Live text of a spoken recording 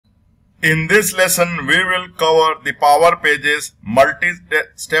In this lesson, we will cover the Power Pages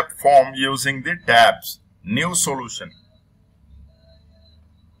multi-step form using the tabs. New solution.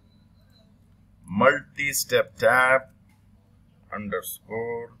 Multi-step tab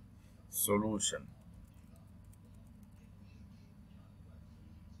underscore solution.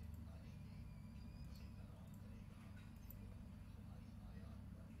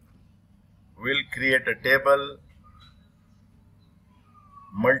 We'll create a table.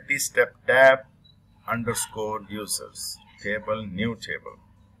 Multi-step tab underscore users. Table, new table.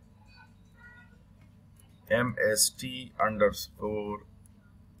 MST underscore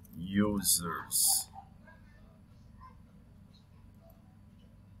users.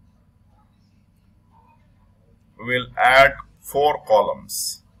 We'll add 4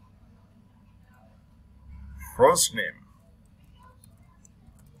 columns. First name,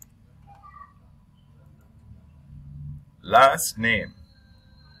 last name,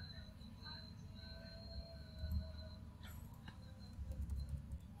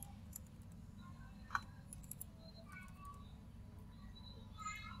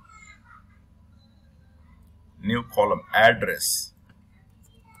 new column, address,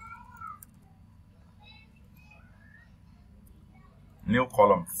 new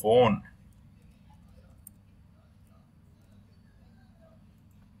column, phone,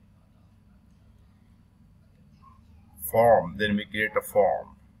 form, then we create a form,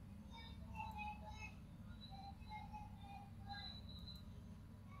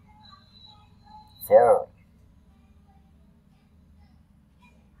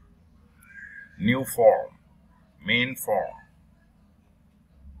 new form, main form,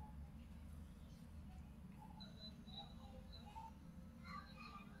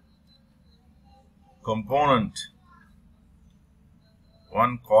 component,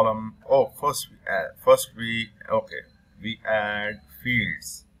 one column. Oh, we add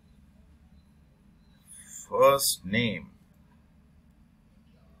fields. First name,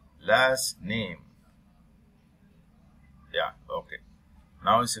 last name. Yeah, okay.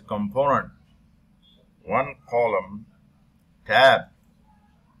 Now it's a component. One column, tab.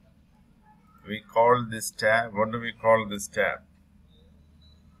 We call this tab. What do we call this tab?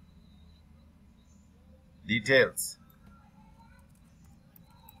 Details.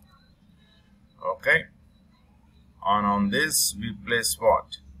 Okay. On this we place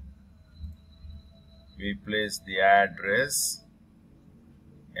what? We place the address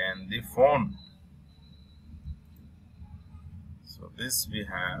and the phone. So this we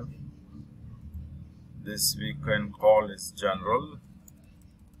have. This we can call is general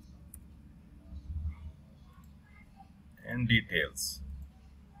and details.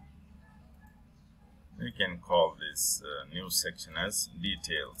 We can call this new section as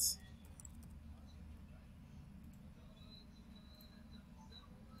details.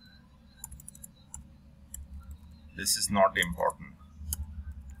 This is not important.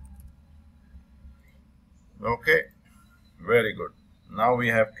 Okay, very good. Now we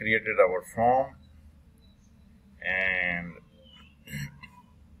have created our form and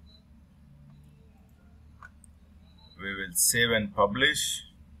we will save and publish.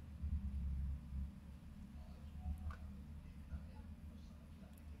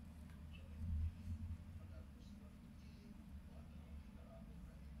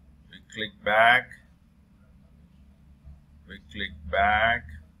 We click back.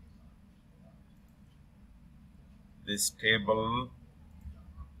 This table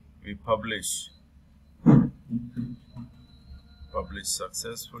we publish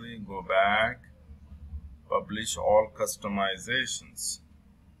successfully. Go back, publish all customizations.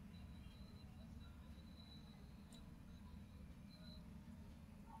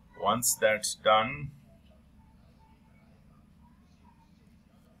 Once that's done,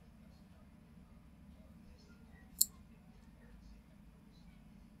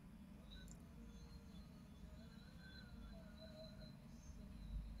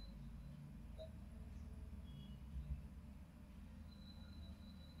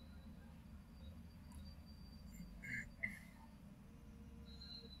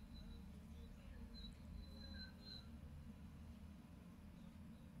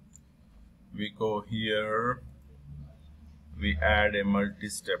 we go here, we add a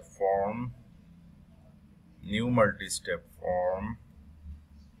multi-step form, new multi-step form,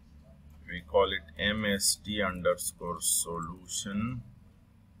 we call it MST underscore solution,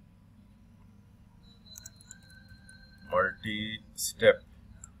 multi-step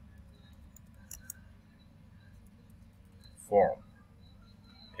form,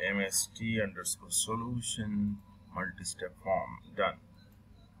 MST underscore solution, multi-step form, done.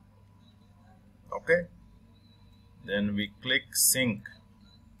 Okay, then we click sync.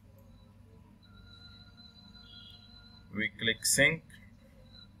 We click sync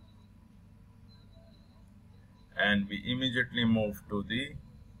and we immediately move to the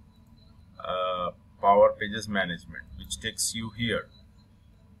Power Pages Management, which takes you here.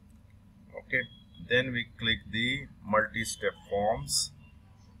 Okay, then we click the multi-step forms.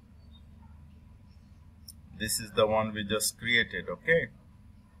 This is the one we just created. Okay,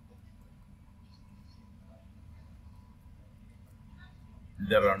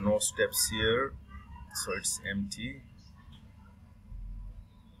 there are no steps here, so it's empty.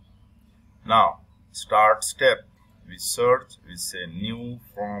 Now start step, we search, we say new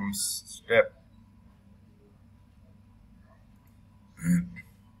forms step,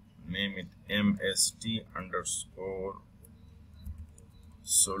 name it MST underscore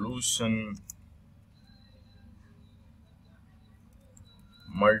solution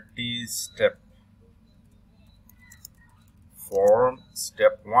multi-step form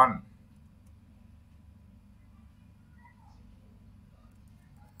step 1.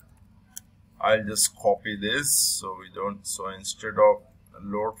 I'll just copy this so we don't, so instead of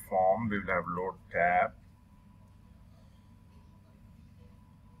load form we will have load tab,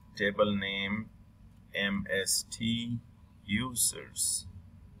 table name MST users,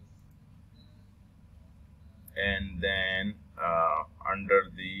 and then under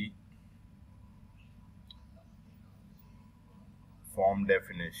the form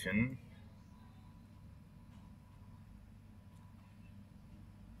definition,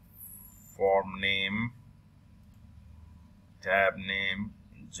 form name, tab name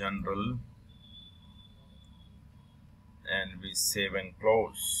general, and we save and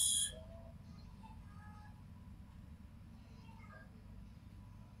close.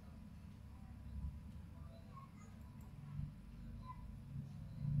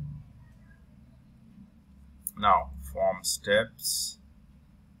 Now form steps,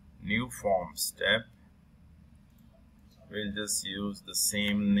 new form step, we'll just use the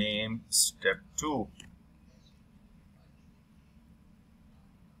same name, step 2.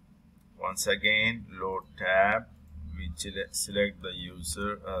 Once again, load tab, we select the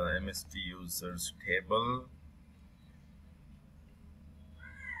user MST users table,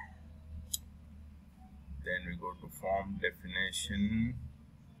 then we go to form definition,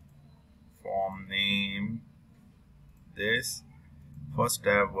 form name. This first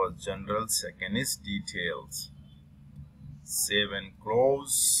tab was general, second is details. Save and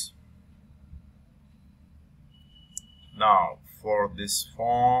close. Now for this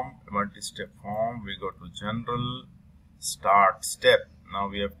form, multi-step form, we go to general, start step. Now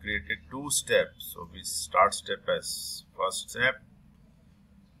we have created 2 steps, so we start step as first step.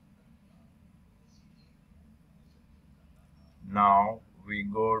 Now we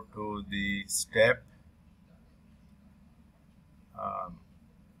go to the step,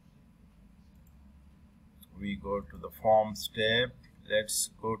 we go to the form step. Let's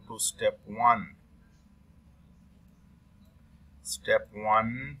go to step 1. Step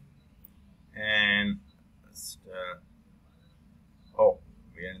 1, and oh,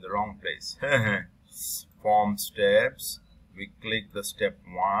 we are in the wrong place. Form steps, we click the step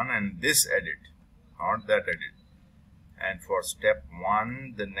 1 and this edit, not that edit. And for step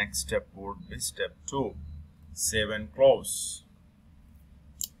 1, the next step would be step 2. Save and close.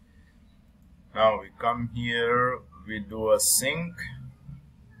 Now we come here, we do a sync.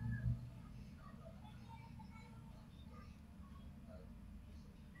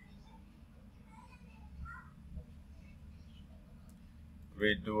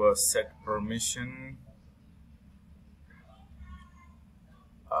 We do a set permission.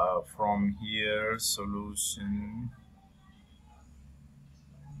 From here, solution.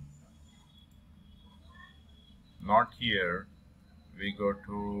 Not here. We go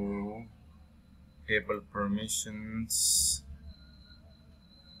to table permissions,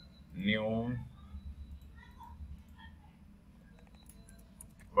 new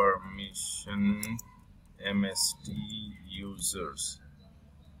permission MST users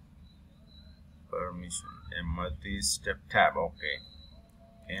permission, a multi-step tab. Okay,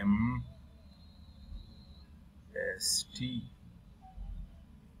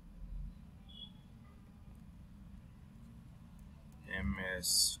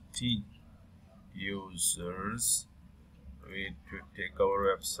 MST users. We take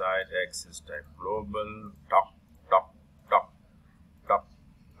our website, access type global, top.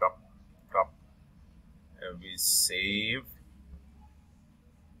 We save,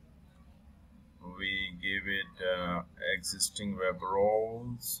 we give it existing web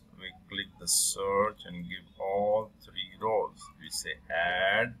roles, we click the search and give all 3 roles. We say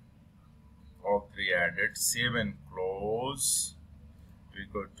add, all 3 added, save and close. We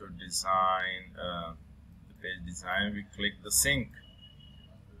go to design the page design, we click the sync.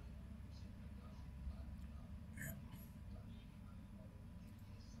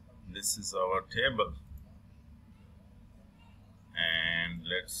 This is our table, and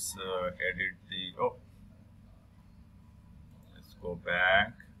let's edit the let's go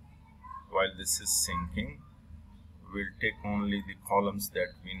back. While this is syncing, we'll take only the columns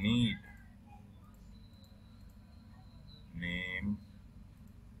that we need. Name,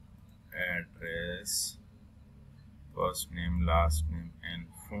 address, first name, last name, and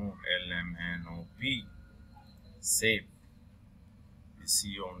phone, LMNOP. Save. We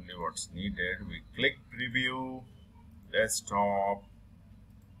see only what's needed. We click preview, desktop.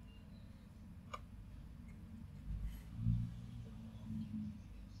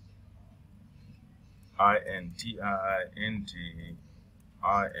 INTINTINTEKHAB,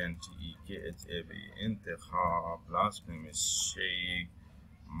 Intikhab. Last name is Sheikh.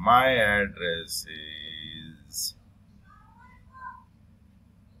 My address is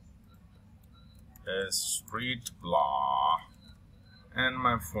Street Blah, and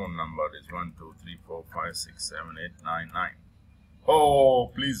my phone number is 12345678999. Oh,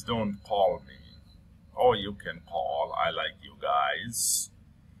 please don't call me. Oh, you can call. I like you guys.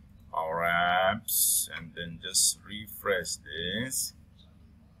 Our apps, and then just refresh this.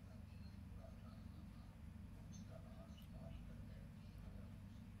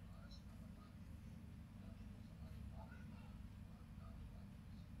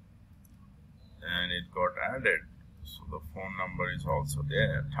 And it got added, so the phone number is also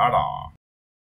there. Ta-da!